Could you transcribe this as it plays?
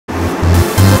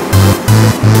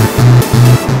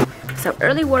So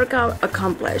early workout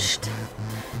accomplished.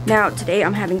 Now today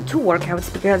I'm having 2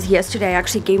 workouts because yesterday I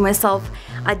actually gave myself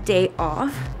a day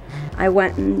off. I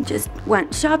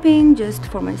went shopping just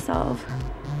for myself,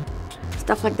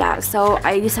 stuff like that. So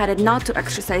I decided not to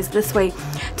exercise this way.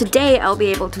 Today I'll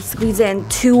be able to squeeze in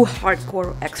 2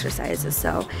 hardcore exercises.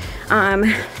 So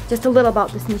just a little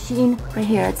about this machine right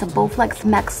here. It's a Bowflex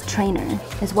Max Trainer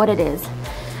is what it is.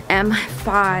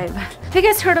 M5. Have you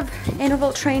guys heard of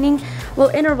interval training? Well,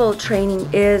 interval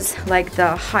training is like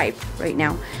the hype right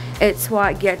now. It's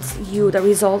what gets you the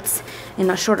results in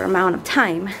a shorter amount of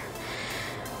time.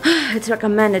 It's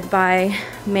recommended by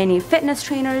many fitness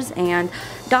trainers and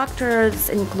doctors,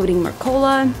 including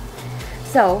Mercola.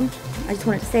 So I just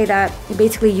wanted to say that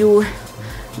basically you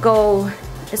go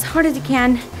as hard as you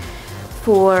can.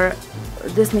 For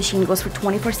this machine goes for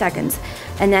 24 seconds,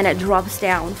 and then it drops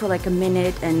down for like 1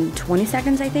 minute and 20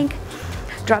 seconds, I think.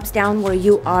 Drops down where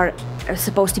you are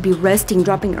supposed to be resting,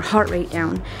 dropping your heart rate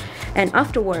down, and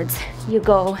afterwards you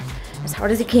go as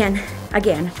hard as you can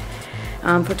again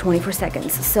for 24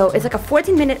 seconds. So it's like a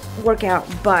 14-minute workout,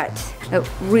 but it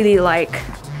really like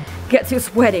gets you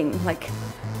sweating, like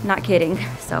not kidding.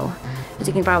 So as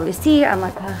you can probably see, I'm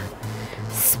like a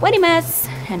sweaty mess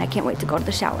and I can't wait to go to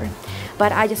the shower.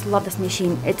 But I just love this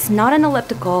machine. It's not an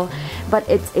elliptical, but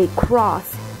it's a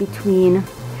cross between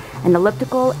an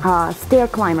elliptical stair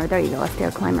climber. There you go, a stair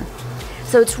climber.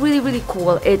 So it's really, really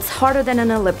cool. It's harder than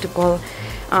an elliptical.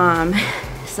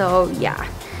 So yeah,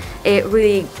 it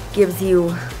really gives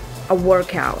you a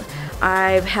workout.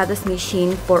 I've had this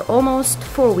machine for almost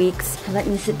 4 weeks. Let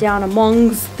me sit down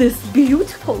amongst this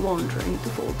beautiful laundry I need to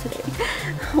fold today.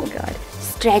 Oh God.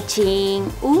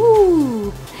 Stretching.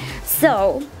 Ooh.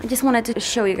 So I just wanted to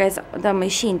show you guys the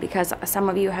machine because some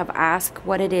of you have asked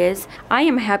what it is. I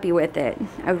am happy with it.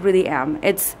 I really am.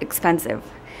 It's expensive,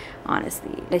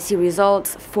 honestly. I see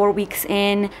results 4 weeks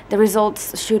in. The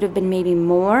results should have been maybe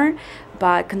more,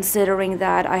 but considering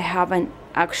that I haven't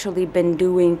actually been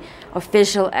doing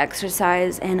official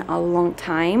exercise in a long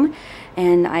time,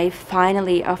 and I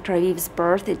finally, after Avive's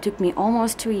birth, it took me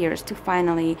almost 2 years to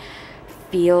finally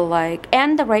feel like,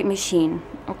 and the right machine,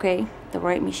 okay? The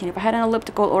right machine. If I had an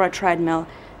elliptical or a treadmill,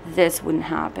 this wouldn't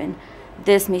happen.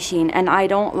 This machine, and I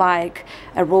don't like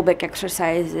aerobic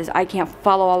exercises. I can't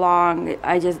follow along.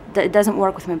 It doesn't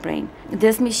work with my brain.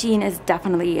 This machine is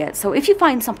definitely it. So if you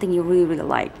find something you really, really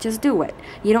like, just do it.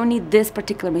 You don't need this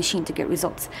particular machine to get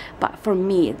results. But for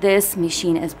me, this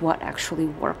machine is what actually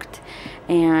worked.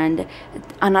 And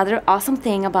another awesome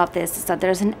thing about this is that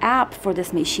there's an app for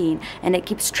this machine, and it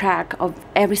keeps track of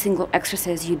every single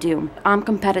exercise you do. I'm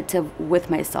competitive with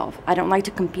myself. I don't like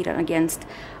to compete against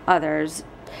others.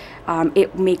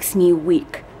 It makes me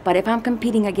weak. But if I'm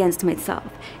competing against myself,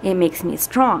 it makes me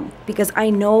strong because I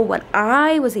know what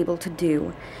I was able to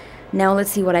do. Now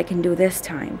let's see what I can do this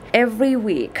time. Every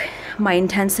week, my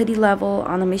intensity level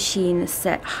on the machine is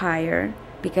set higher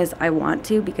because I want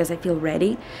to, because I feel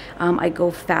ready. I go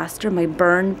faster. My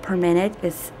burn per minute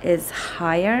is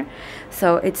higher.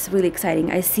 So it's really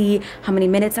exciting. I see how many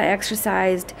minutes I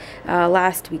exercised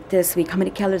last week, this week, how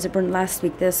many calories I burned last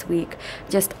week, this week,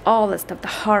 just all that stuff, the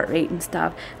heart rate and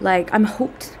stuff. Like, I'm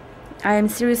hooked. I am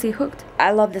seriously hooked. I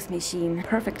love this machine.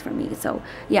 Perfect for me. So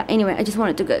yeah, anyway, I just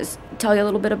wanted to guys tell you a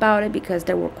little bit about it because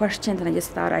there were questions and I just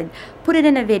thought I'd put it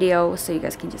in a video so you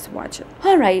guys can just watch it.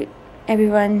 All right,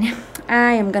 everyone,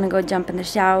 I am gonna go jump in the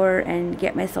shower and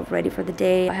get myself ready for the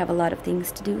day. I have a lot of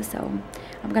things to do, so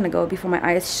I'm gonna go before my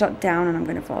eyes shut down and I'm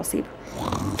gonna fall asleep.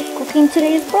 Cooking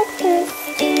today's breakfast.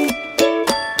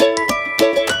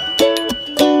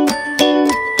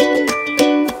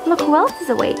 Look who else is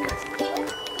awake.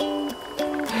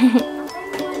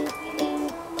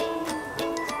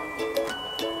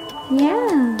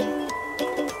 Yeah.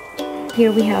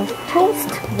 Here we have toast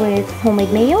with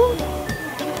homemade mayo.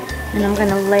 And I'm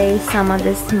gonna lay some of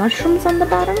these mushrooms on the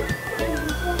bottom.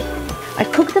 I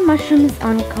cooked the mushrooms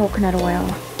on coconut oil,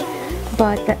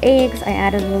 but the eggs I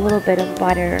added a little bit of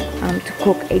butter to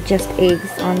cook just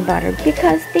eggs on butter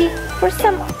because they, for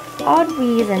some odd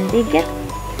reason, they get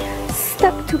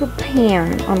stuck to the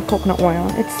pan on coconut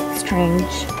oil. It's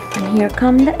strange. And here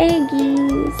come the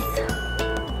eggies.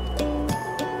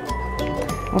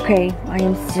 Okay, I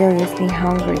am seriously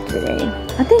hungry today.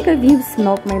 I think Aviv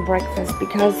smelled my breakfast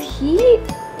because he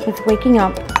is waking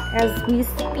up as we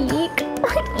speak.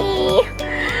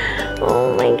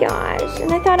 Oh my gosh.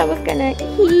 And I thought I was gonna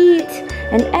eat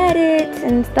and edit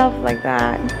and stuff like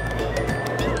that.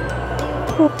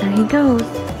 Oh, there he goes.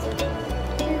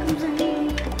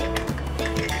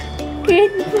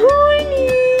 Good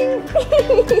morning.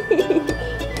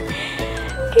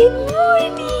 Good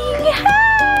morning. Hi.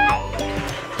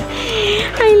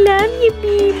 I love you,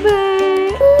 Biba.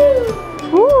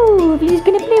 Ooh, you're just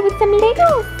gonna play with some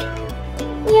Legos.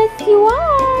 Yes, you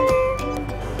are.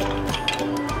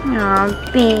 Oh,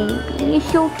 baby, you're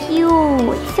so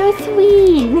cute. So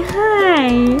sweet. Hi.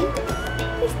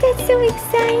 Is that so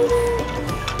exciting?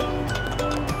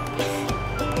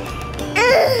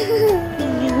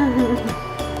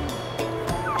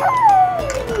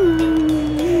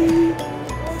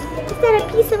 Is that a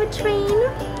piece of a train?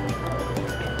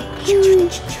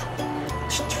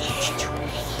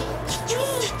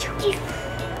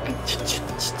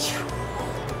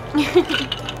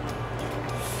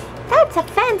 That's a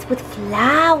fence with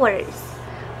flowers.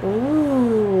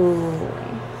 Ooh.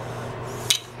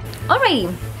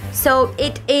 Alrighty, so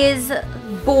it is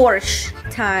borscht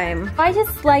time. I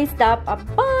just sliced up a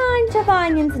bunch of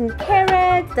onions and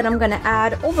carrots that I'm gonna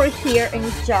add over here in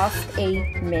just a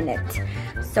minute.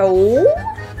 So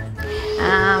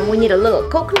we need a little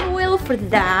coconut oil for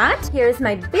that. Here's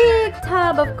my big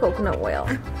tub of coconut oil.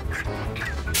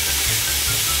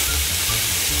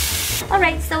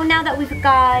 Alright, so now that we've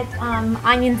got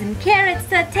onions and carrots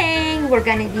sauteing, we're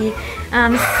gonna be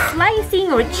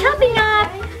slicing or chopping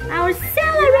up our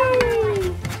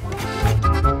celery.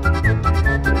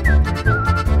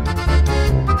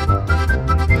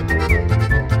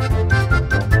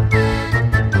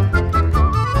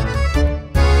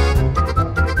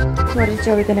 What is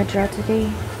Joey gonna draw today?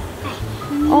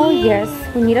 Oh yes,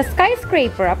 we need a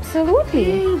skyscraper,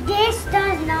 absolutely. This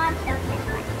does not look like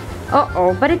one.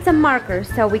 Uh-oh, but it's a marker,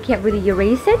 so we can't really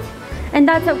erase it. And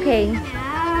that's okay.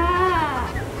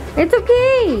 It's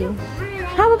okay.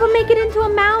 How about make it into a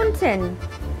mountain?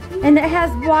 And it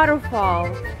has waterfall.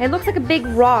 It looks like a big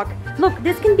rock. Look,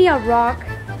 this can be a rock.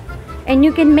 And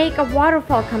you can make a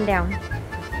waterfall come down.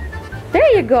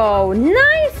 There you go.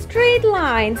 Nice straight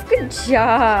lines. Good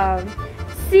job.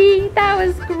 See, that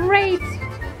was great.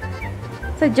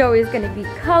 So Joey's gonna be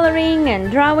coloring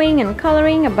and drawing and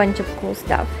coloring a bunch of cool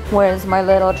stuff. Where's my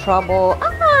little trouble?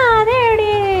 Ah, there it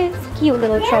is. Cute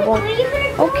little trouble.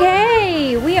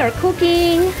 Okay, we are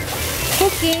cooking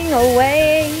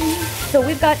away. So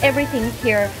we've got everything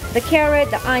here. The carrot,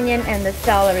 the onion, and the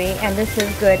celery. And this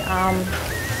is good. I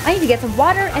need to get some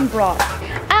water and broth.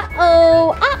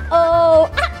 Uh-oh, uh-oh,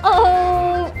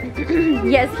 uh-oh.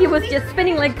 Yes, he was just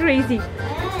spinning like crazy.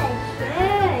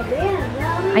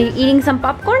 Are you eating some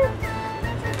popcorn?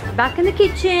 Back in the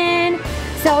kitchen.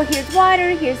 So here's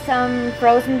water, here's some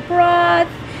frozen broth.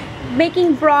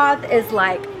 Making broth is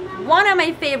like one of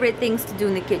my favorite things to do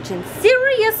in the kitchen.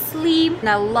 Seriously. And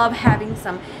I love having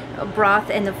some broth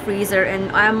in the freezer and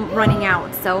I'm running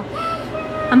out. So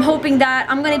I'm hoping that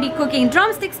I'm gonna be cooking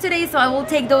drumsticks today, so I will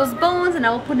take those bones and I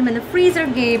will put them in the freezer.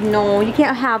 Gabe, no, you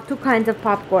can't have two kinds of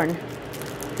popcorn.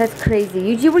 That's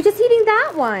crazy. You were just eating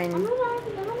that one.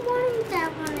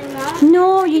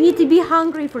 No, you need to be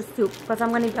hungry for soup because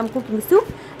I'm cooking soup.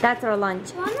 That's our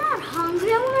lunch. Well, I'm not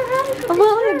hungry. I'm gonna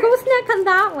Well, go snack on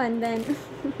that one then.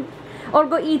 Or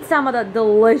go eat some of the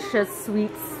delicious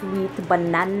sweet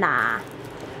banana.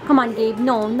 Come on, Gabe.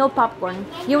 No popcorn.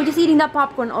 You were just eating that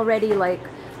popcorn already, like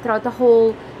throughout the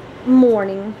whole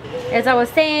morning. As I was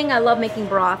saying, I love making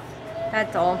broth.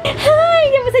 That's all. Hi,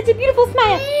 that was such a beautiful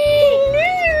smile.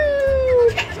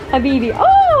 Habibi.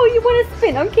 Oh, you want to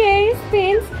spin? Okay,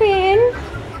 spin.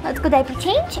 Let's go diaper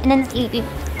change and then let's eat.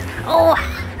 Oh,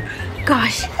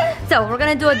 gosh. So we're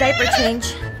gonna do a diaper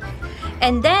change,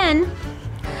 and then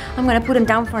I'm gonna put him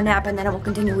down for a nap, and then I will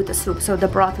continue with the soup. So the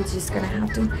broth is just gonna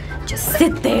have to just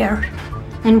sit there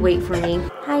and wait for me.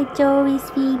 Hi, Joey,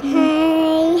 sweetie.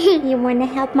 Hi. You wanna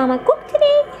help Mama cook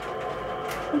today?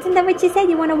 Isn't that what you said?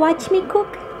 You wanna watch me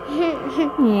cook?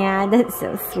 Yeah, that's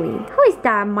so sweet. Who is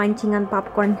that munching on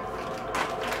popcorn?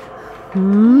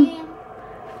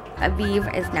 Aviv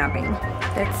is napping.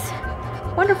 That's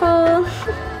wonderful.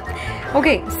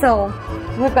 Okay, so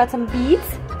we've got some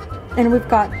beets and we've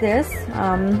got this,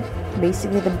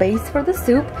 basically the base for the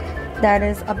soup that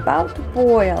is about to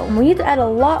boil. We need to add a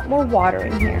lot more water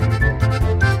in here.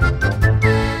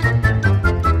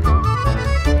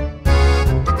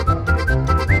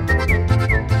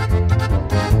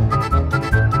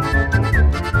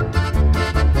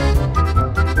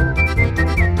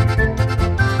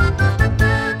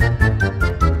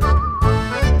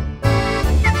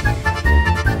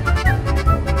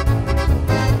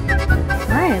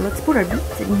 Put our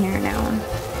beets in here now.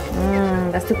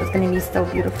 The soup is gonna be so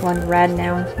beautiful and red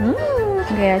now.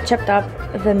 Okay, I chopped up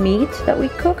the meat that we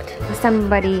cooked for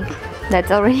somebody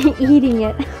that's already eating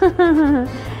it.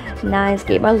 Nice,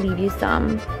 Gabe. I'll leave you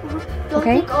some. Don't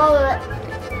Okay. take all of it.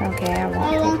 Okay, I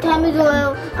won't. A long time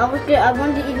ago, I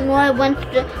wanted to eat more. I went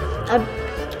to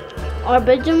our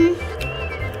bedroom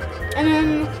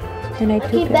And then I I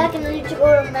took came it. back and then you took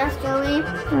over mascaroni.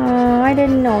 Oh, I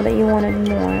didn't know that you wanted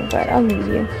more, but I'll leave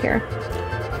you here.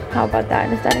 How about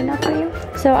that? Is that enough for you?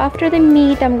 So after the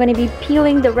meat, I'm gonna be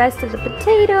peeling the rest of the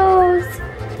potatoes,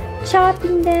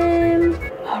 chopping them.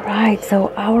 All right,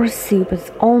 so our soup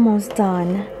is almost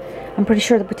done. I'm pretty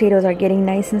sure the potatoes are getting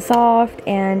nice and soft,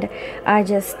 and I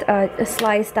just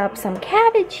sliced up some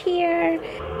cabbage here.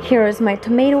 Here is my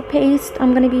tomato paste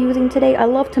I'm gonna be using today. I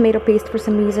love tomato paste for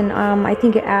some reason. I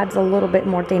think it adds a little bit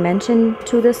more dimension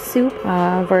to the soup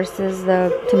versus the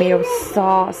tomato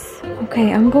sauce.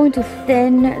 Okay, I'm going to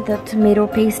thin the tomato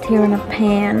paste here in a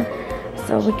pan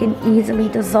so we can easily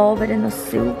dissolve it in the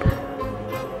soup.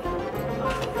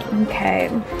 Okay.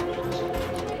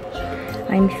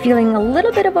 I'm feeling a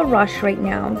little bit of a rush right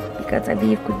now because I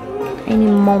believe could any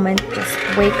moment just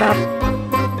wake up.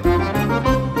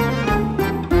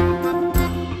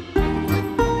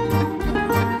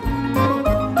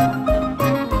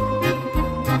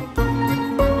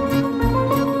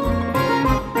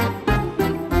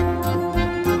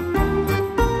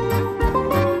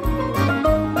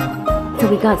 So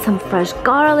we got some fresh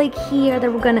garlic here that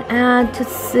we're gonna add to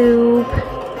soup.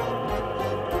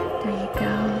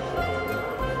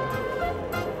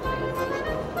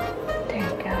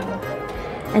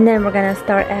 And then we're gonna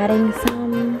start adding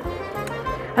some,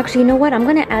 actually, you know what? I'm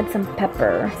gonna add some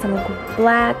pepper, some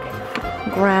black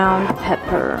ground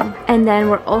pepper. And then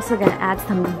we're also gonna add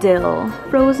some dill,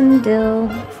 frozen dill.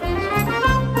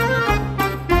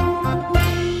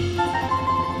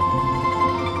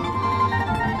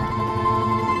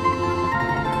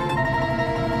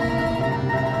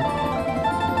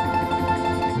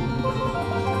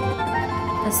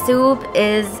 The soup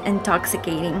is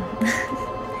intoxicating.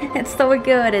 It's so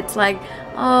good. It's like,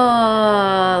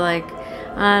 oh, like,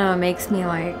 I don't know, it makes me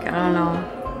like, I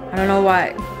don't know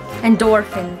what.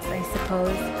 Endorphins, I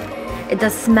suppose. The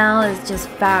smell is just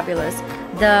fabulous.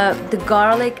 The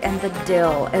garlic and the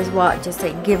dill is what just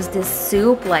like gives this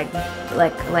soup like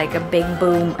a big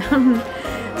boom.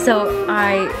 So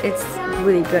it's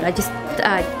really good. I just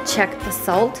checked the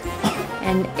salt.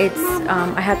 And it's,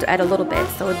 I had to add a little bit,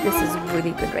 so this is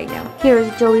really good right now. Here's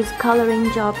Joey's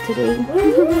coloring job today.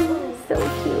 So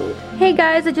cute. Hey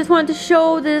guys, I just wanted to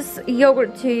show this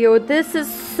yogurt to you. This is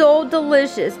so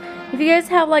delicious. If you guys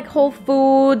have like Whole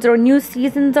Foods or New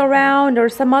Seasons around or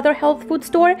some other health food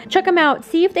store, check them out.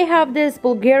 See if they have this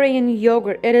Bulgarian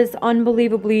yogurt. It is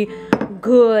unbelievably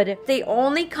good. They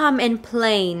only come in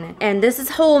plain, and this is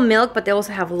whole milk, but they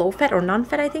also have low fat or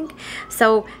non-fat, I think.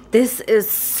 So this is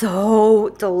so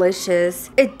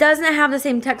delicious. It doesn't have the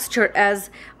same texture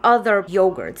as other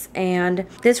yogurts, and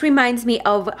this reminds me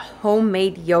of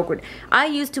homemade yogurt. I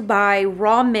used to buy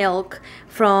raw milk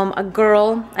from a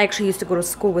girl. I actually used to go to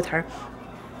school with her,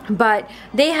 but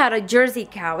they had a Jersey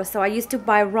cow, so I used to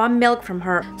buy raw milk from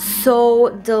her. So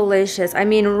delicious. I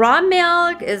mean, raw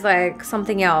milk is like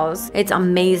something else. It's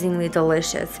amazingly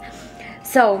delicious.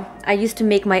 So I used to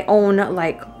make my own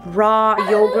like raw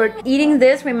yogurt. Eating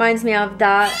this reminds me of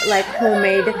that like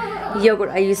homemade yogurt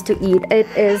I used to eat. It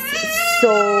is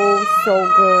so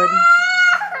good.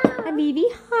 Hi baby,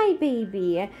 hi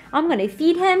baby. I'm gonna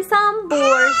feed him some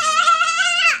borscht.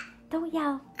 Don't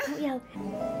yell, don't yell.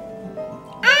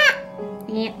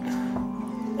 Yeah.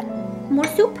 More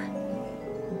soup?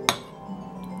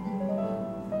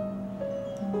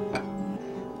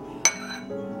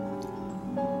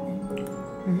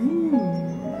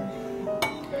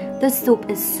 This soup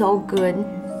is so good.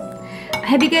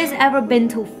 Have you guys ever been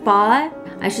to pho?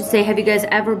 I should say, have you guys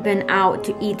ever been out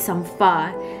to eat some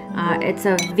pho? It's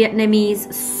a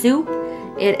Vietnamese soup.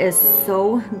 It is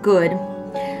so good.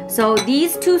 So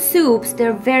these two soups,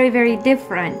 they're very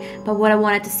different, but what I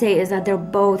wanted to say is that they're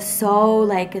both so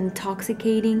like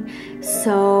intoxicating,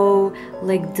 so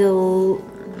like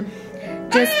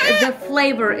just the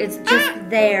flavor is just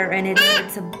there, and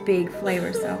it's a big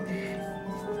flavor. So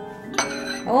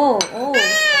oh,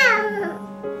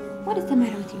 what is the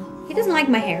matter with you? He doesn't like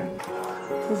my hair.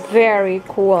 Very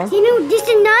cool. You know, this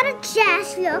is not a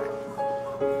chest, look.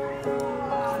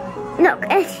 Look,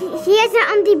 he has it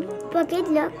on the bucket,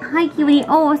 look. Hi, Kiwi.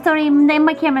 Oh, sorry,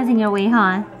 my camera's in your way,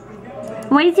 huh?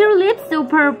 Why is your lips so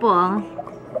purple?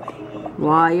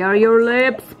 Why are your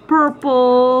lips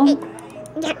purple?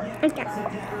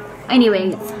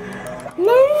 Anyways,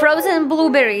 frozen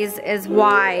blueberries is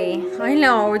why. I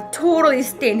know, it totally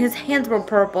stained. His hands were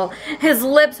purple. His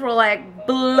lips were like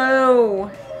blue.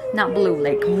 Not blue,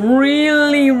 like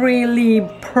really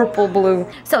purple blue.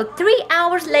 So 3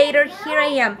 hours later, here I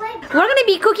am. We're gonna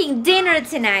be cooking dinner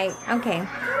tonight. Okay.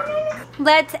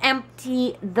 let's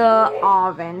empty the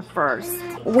oven first.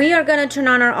 We are gonna turn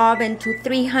on our oven to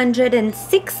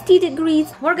 360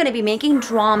 degrees. We're gonna be making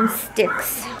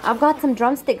drumsticks. I've got some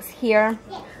drumsticks here.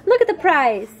 Look at the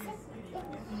price.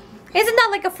 Isn't that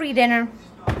like a free dinner?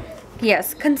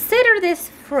 Yes, consider this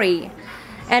free.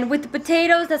 And with the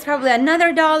potatoes, that's probably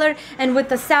another $1. And with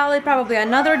the salad, probably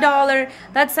another $1.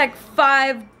 That's like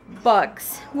 $5.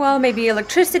 Well, maybe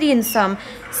electricity and some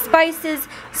spices,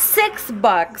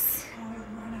 $6.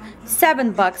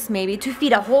 $7 maybe to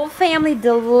feed a whole family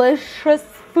delicious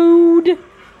food.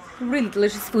 Really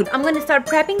delicious food. I'm gonna start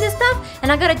prepping this stuff,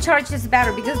 and I gotta charge this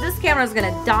battery because this camera is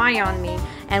gonna die on me,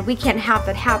 and we can't have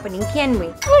that happening, can we?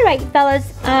 All right,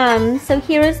 fellas. So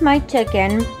here is my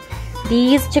chicken.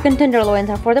 These chicken tenderloins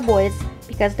are for the boys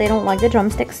because they don't like the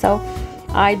drumsticks. So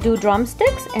I do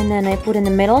drumsticks, and then I put in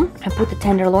the middle. I put the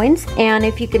tenderloins, and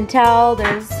if you can tell,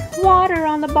 there's water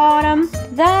on the bottom.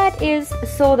 That is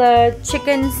so the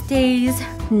chicken stays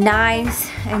nice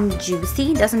and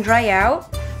juicy, doesn't dry out.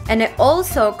 And it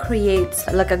also creates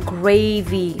like a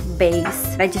gravy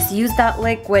base. I just use that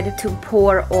liquid to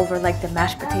pour over like the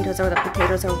mashed potatoes or the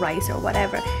potatoes or rice or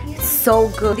whatever. It's so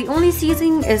good. The only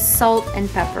seasoning is salt and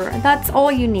pepper. That's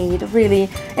all you need, really.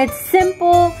 It's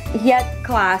simple yet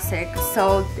classic,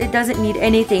 so it doesn't need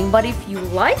anything. But if you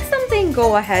like something,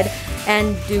 go ahead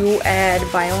and do add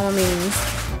by all means.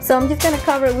 So I'm just gonna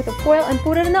cover it with a foil and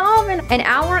put it in the oven. An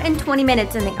hour and 20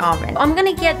 minutes in the oven. I'm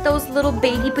gonna get those little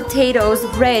baby potatoes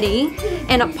ready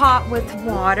in a pot with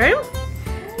water,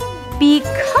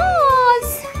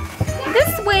 because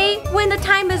this way, when the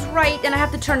time is right and I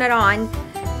have to turn it on,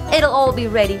 it'll all be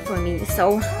ready for me.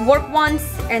 So work once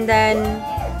and then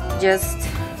just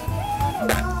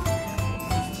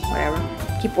whatever,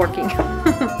 keep working.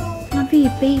 Lovey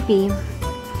baby.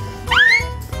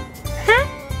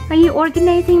 Are you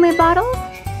organizing my bottles?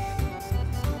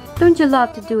 Don't you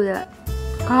love to do that?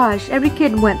 Gosh, every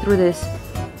kid went through this.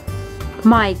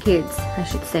 My kids, I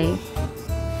should say.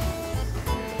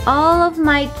 All of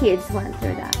my kids went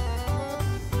through that.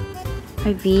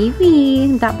 Hi,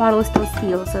 Vivi. That bottle is still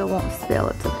sealed, so it won't spill.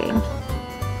 It's okay.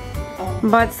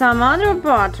 But some other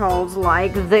bottles,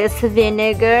 like this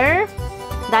vinegar,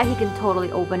 that he can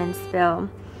totally open and spill.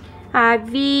 Hi,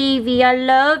 Vivi. I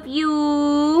love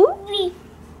you.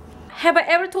 Have I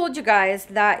ever told you guys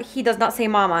that he does not say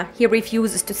mama? He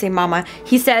refuses to say mama.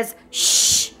 He says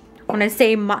shh. When I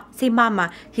say mama,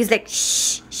 he's like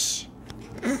shh, shh.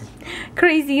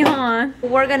 Crazy, huh?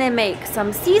 We're gonna make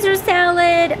some Caesar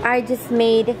salad. I just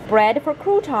made bread for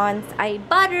croutons. I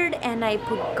buttered and I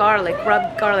put garlic,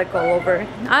 rubbed garlic all over.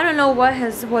 I don't know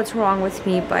what's wrong with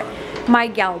me, but my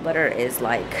gallbladder is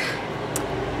like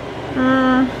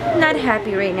not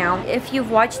happy right now. If you've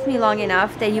watched me long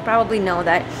enough, then you probably know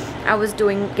that I was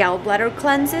doing gallbladder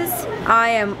cleanses. I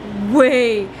am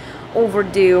way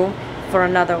overdue for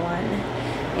another one,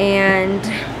 and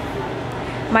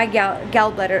my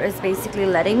gallbladder is basically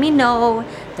letting me know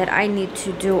that I need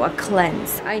to do a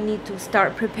cleanse. I need to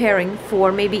start preparing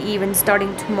for maybe even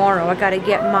starting tomorrow. I gotta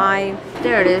get my,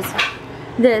 there it is,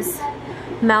 this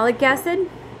malic acid.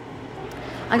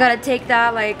 I gotta take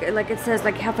that like it says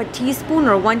like half a teaspoon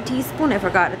or 1 teaspoon, I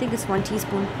forgot, I think it's 1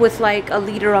 teaspoon, with like a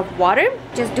liter of water.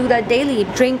 Just do that daily.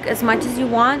 Drink as much as you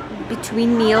want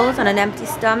between meals on an empty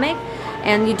stomach,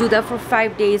 and you do that for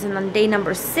 5 days, and on day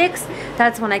number 6,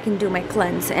 that's when I can do my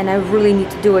cleanse. And I really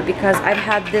need to do it because I've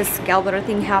had this gallbladder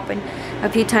thing happen a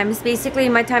few times. Basically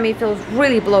my tummy feels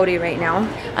really bloated right now.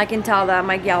 I can tell that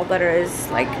my gallbladder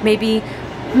is like maybe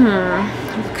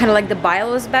kind of like the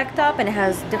bile is backed up and it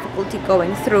has difficulty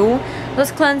going through.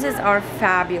 Those cleanses are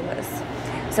fabulous.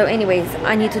 So anyways,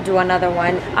 I need to do another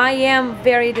one. I am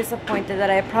very disappointed that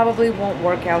I probably won't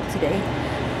work out today.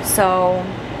 So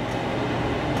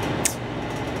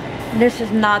this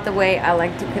is not the way I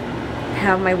like to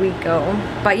have my week go.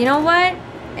 But you know what?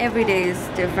 Every day is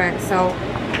different, so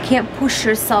you can't push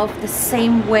yourself the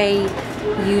same way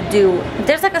you do.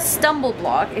 There's like a stumble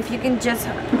block. If you can just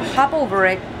hop over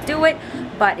it, do it.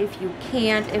 But if you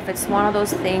can't, if it's one of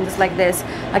those things like this,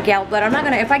 a gallbladder, I'm not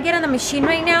gonna, if I get on the machine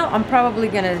right now, I'm probably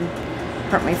gonna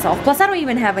hurt myself. Plus I don't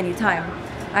even have any time.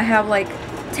 I have like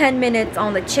 10 minutes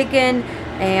on the chicken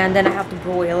and then I have to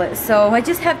broil it. So I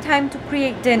just have time to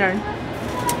create dinner.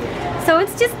 So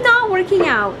it's just not working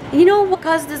out. You know what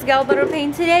caused this gallbladder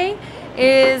pain today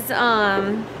is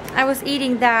I was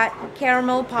eating that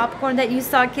caramel popcorn that you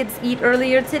saw kids eat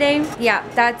earlier today. Yeah,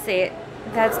 that's it.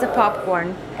 That's the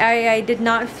popcorn. I did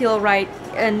not feel right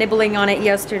nibbling on it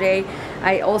yesterday.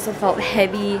 I also felt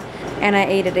heavy and I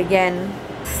ate it again.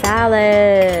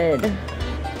 Salad.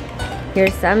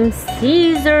 Here's some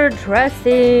Caesar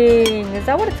dressing. Is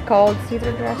that what it's called?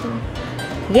 Caesar dressing?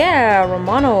 Yeah,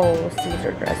 Romano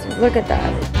Caesar dressing. Look at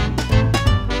that.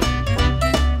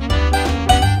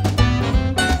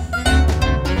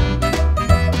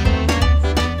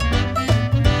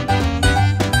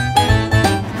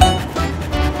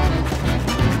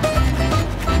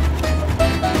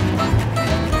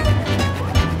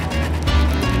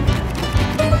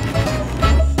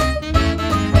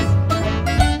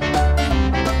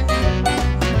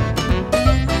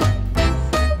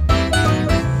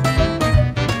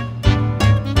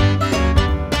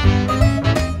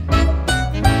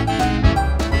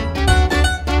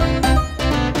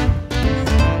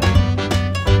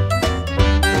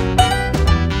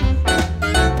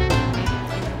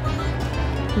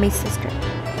 My sister.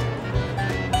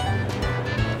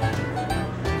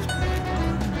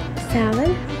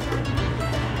 Salad.